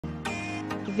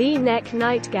V-neck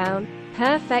nightgown,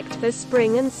 perfect for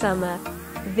spring and summer.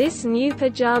 This new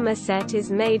pajama set is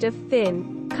made of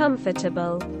thin,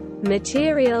 comfortable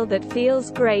material that feels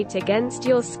great against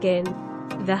your skin.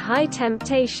 The High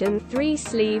Temptation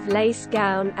 3-sleeve lace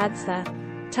gown adds a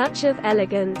touch of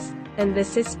elegance, and the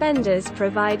suspenders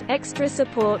provide extra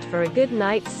support for a good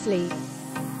night's sleep.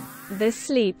 The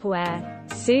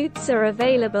sleepwear suits are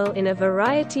available in a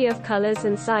variety of colors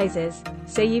and sizes,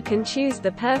 so you can choose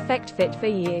the perfect fit for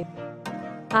you.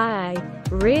 I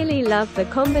really love the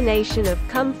combination of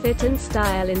comfort and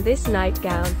style in this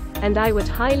nightgown, and I would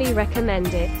highly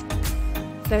recommend it.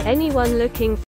 For anyone looking